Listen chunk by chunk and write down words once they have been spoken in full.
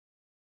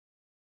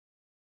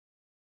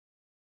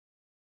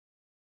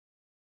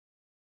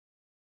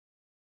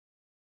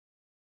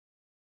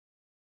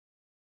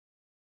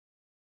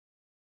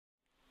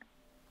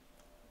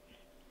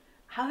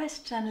How has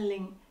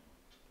channeling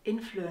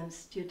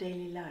influenced your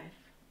daily life?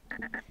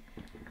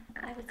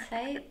 I would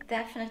say it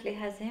definitely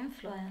has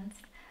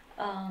influenced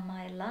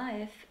my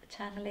life,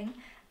 channeling,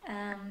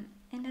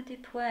 in a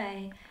deep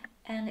way.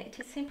 And it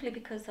is simply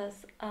because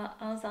as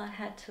I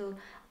had to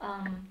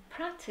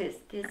practice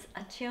this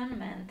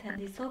attunement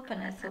and this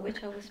openness of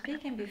which I was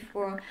speaking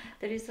before,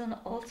 there is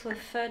also a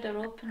further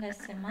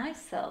openness in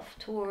myself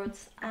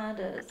towards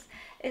others,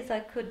 as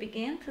I could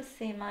begin to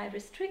see my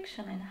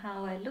restriction in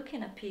how I look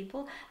in at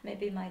people,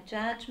 maybe my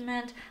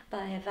judgment,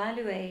 by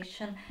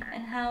evaluation,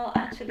 and how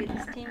actually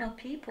this team of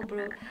people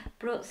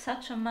brought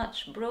such a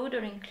much broader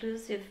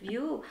inclusive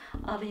view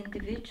of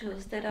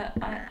individuals that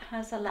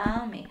has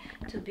allowed me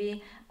to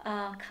be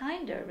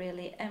kinder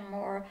really, and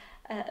more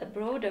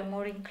broader,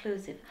 more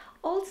inclusive.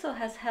 Also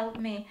has helped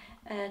me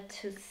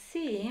to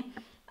see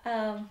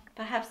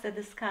perhaps that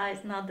the sky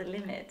is not the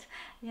limit,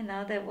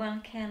 that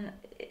one can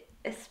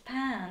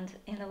expand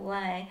in a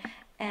way,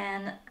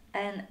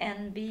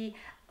 and be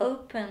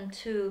open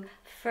to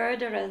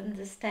further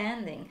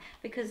understanding,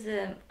 because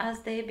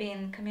as they've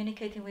been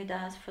communicating with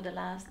us for the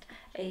last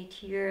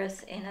 8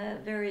 years in a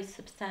very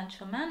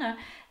substantial manner,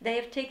 they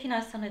have taken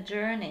us on a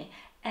journey,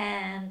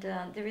 and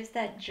there is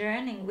that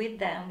journey with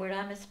them where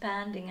I'm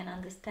expanding and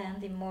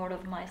understanding more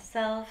of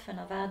myself and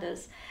of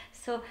others.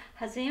 So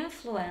has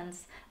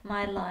influenced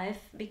my life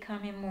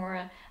becoming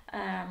more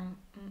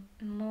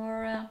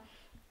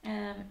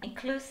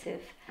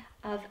inclusive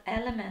of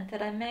element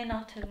that I may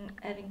not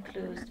have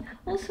included.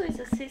 Also,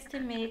 is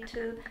assisting me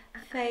to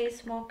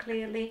face more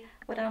clearly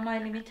what are my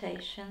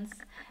limitations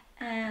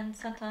and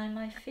sometimes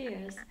my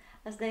fears,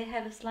 as they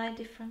have a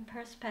slightly different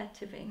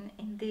perspective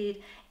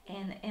indeed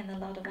in a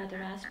lot of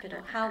other aspects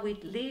of how we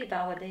live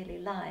our daily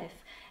life,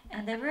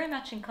 and they're very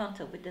much in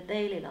contact with the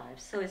daily life.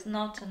 So it's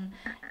not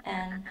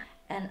an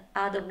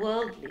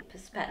otherworldly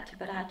perspective,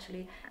 but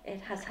actually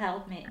it has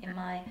helped me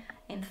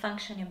in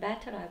functioning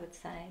better, I would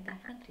say,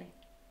 definitely.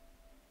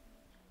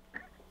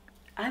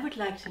 I would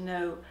like to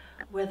know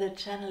whether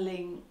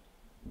channeling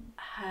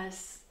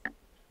has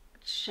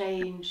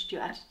changed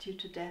your attitude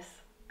to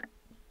death.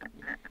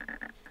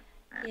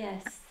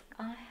 Yes,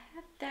 I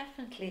have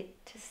definitely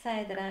to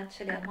say that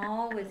actually I'm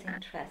always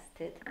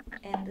interested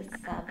in the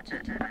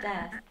subject of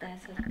death.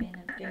 Death has been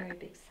a very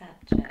big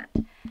subject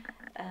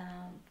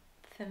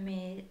for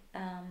me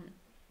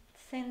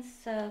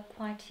since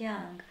quite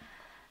young.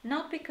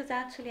 Not because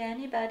actually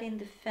anybody in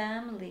the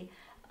family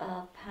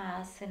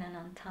passed in an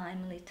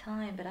untimely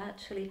time, but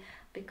actually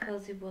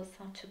because it was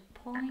such a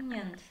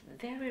poignant,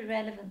 very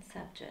relevant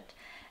subject.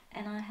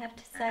 And I have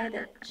to say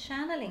that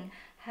channeling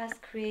has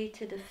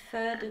created a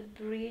further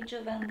bridge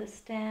of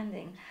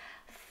understanding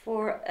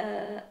for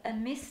a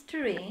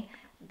mystery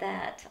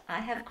that I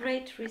have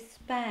great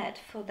respect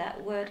for,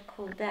 that word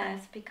called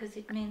death, because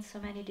it means so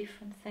many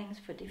different things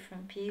for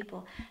different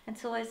people. And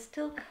so I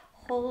still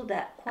hold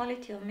that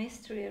quality of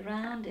mystery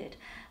around it.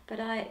 But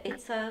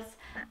it's as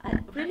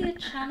really a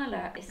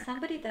channeler is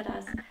somebody that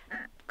has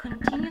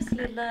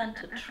continuously learned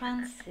to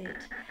transit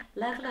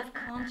level of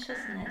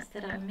consciousness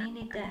that are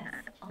mini deaths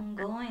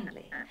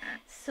ongoingly.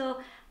 So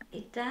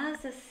it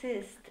does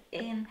assist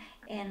in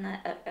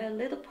a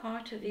little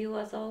part of you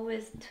as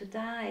always to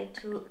die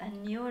to a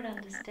newer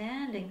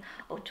understanding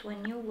or to a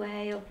new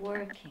way of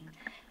working.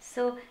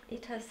 So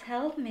it has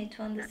helped me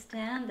to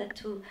understand that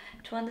to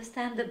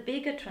understand the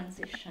bigger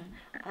transition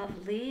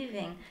of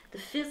leaving the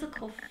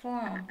physical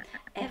form.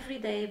 Every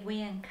day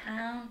we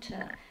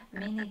encounter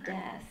mini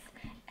death,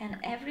 and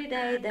every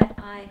day that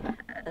I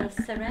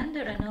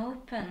surrender and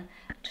open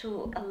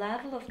to a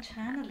level of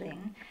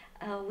channeling,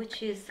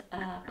 which is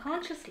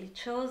consciously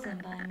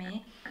chosen by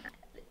me,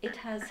 it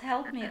has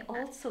helped me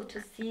also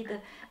to see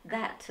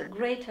that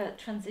greater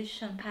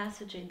transition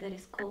passage that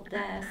is called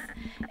death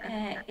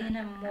in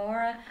a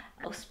more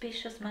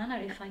auspicious manner,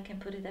 if I can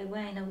put it that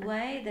way, in a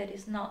way that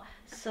is not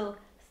so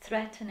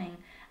threatening,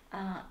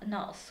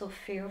 not so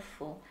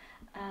fearful.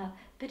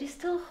 But it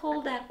still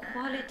hold that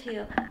quality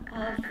of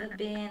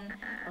being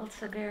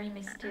also very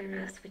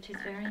mysterious, which is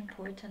very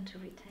important to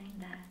retain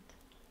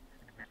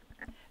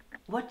that.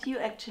 What do you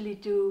actually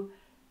do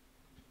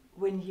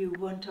when you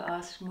want to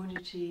ask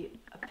Muniji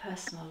a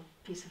personal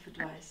piece of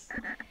advice?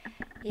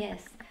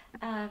 Yes,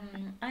 I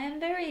am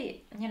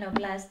very,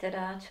 blessed that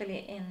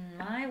actually in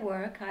my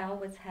work I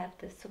always have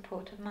the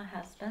support of my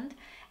husband,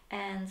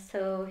 and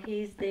so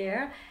he's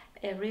there,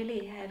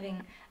 really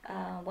having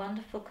a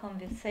wonderful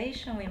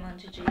conversation with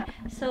Monjiji.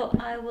 So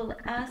I will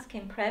ask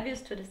him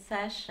previous to the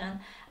session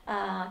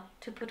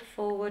to put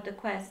forward the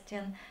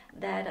question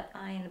that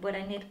what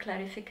I need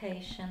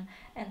clarification,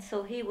 and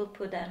so he will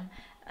put them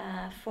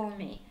for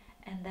me,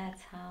 and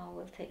that's how it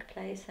will take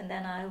place. And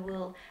then I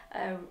will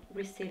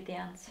receive the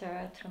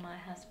answer through my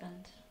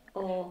husband,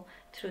 or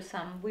through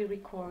we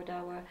record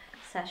our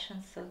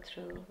sessions, so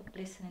through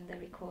listening the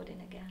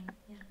recording again.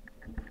 Yeah.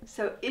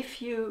 So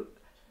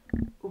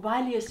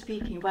while you're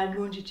speaking, while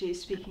Munjiji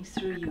is speaking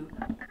through you,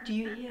 do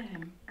you hear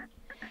him?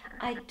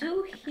 I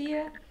do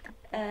hear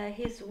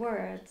his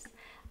words,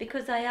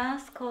 because I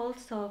ask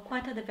also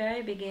quite at the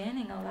very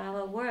beginning of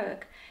our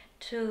work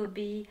to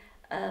be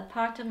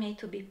part of me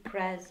to be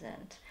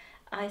present.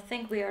 I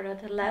think we are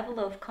at a level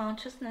of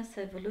consciousness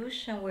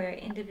evolution where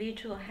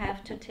individuals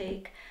have to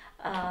take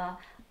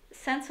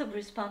sense of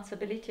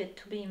responsibility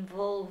to be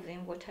involved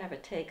in whatever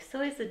it takes.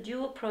 So it's a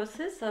dual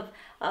process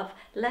of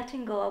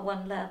letting go at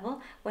one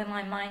level, where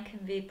my mind can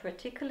be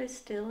particularly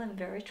still and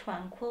very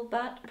tranquil,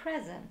 but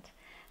present.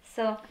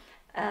 So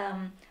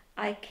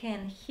I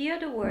can hear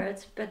the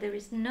words, but there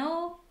is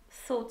no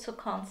thoughts or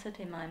concept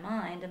in my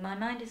mind, and my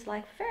mind is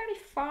like very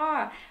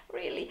far,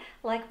 really,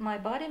 like my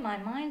body, my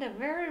mind are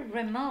very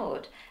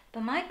remote,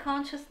 but my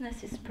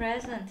consciousness is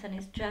present and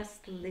is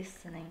just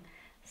listening.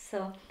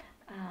 So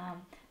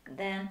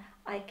then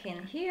I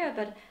can hear,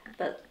 but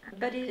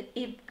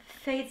it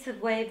fades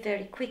away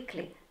very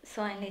quickly,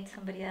 so I need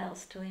somebody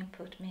else to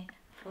input me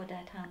for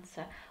that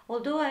answer.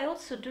 Although I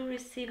also do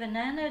receive an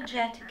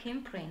energetic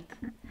imprint,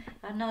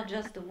 are not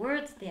just the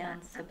words the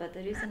answer, but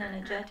there is an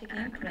energetic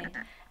imprint,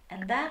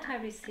 and that I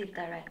receive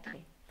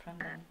directly from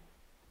them.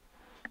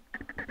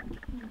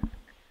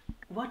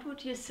 What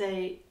would you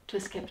say to a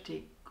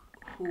skeptic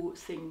who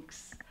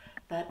thinks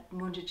that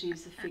Mundiji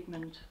is a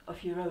figment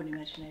of your own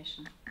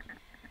imagination?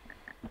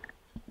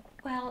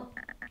 Well,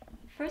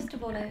 first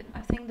of all,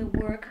 I think the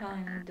work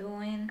I'm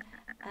doing,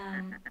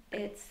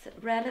 it's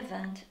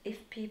relevant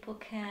if people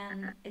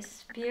can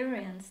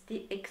experience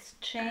the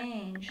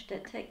exchange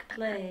that takes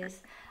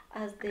place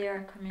as they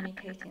are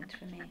communicating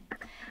to me.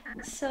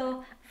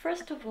 So,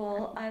 first of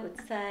all, I would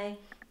say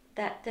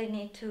that they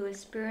need to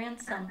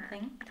experience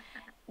something.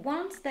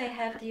 Once they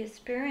have the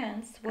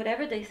experience,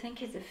 whatever they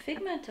think is a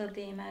figment of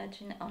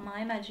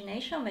my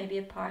imagination, or maybe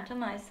a part of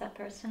my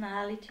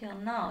subpersonality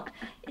or not,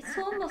 it's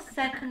almost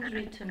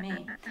secondary to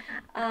me.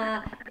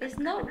 It's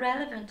not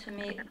relevant to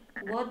me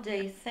what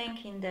they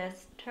think in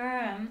this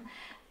term,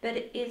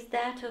 but is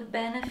that of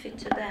benefit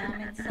to them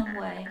in some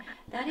way?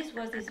 That is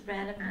what is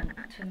relevant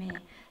to me.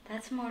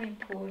 That's more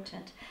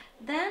important.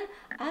 Then,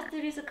 as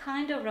there is a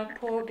kind of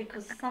rapport,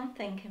 because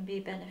something can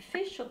be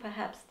beneficial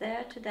perhaps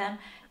there to them,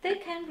 they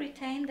can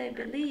retain their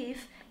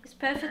belief. It's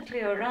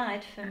perfectly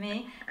alright for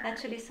me.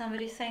 Actually,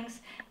 somebody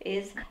thinks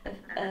is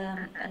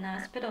an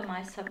aspect of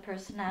my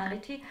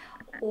subpersonality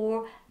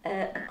or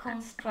a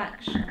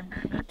construction.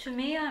 To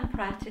me, I'm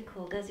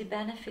practical. Does it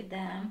benefit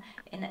them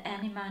in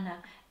any manner?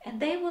 And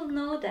they will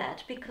know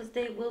that because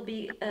they will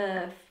be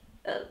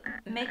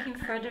making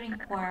further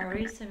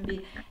inquiries and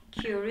be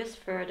curious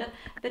further.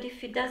 But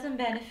if it doesn't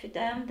benefit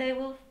them, they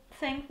will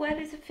think, well,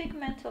 it's a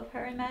figment of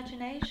her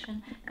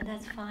imagination, and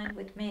that's fine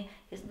with me.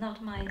 It's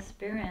not my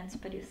experience,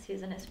 but you see,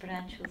 it's an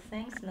experiential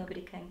thing. So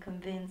nobody can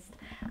convince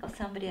of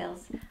somebody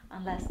else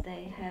unless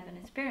they have an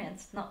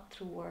experience, not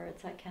through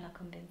words. I cannot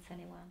convince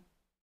anyone.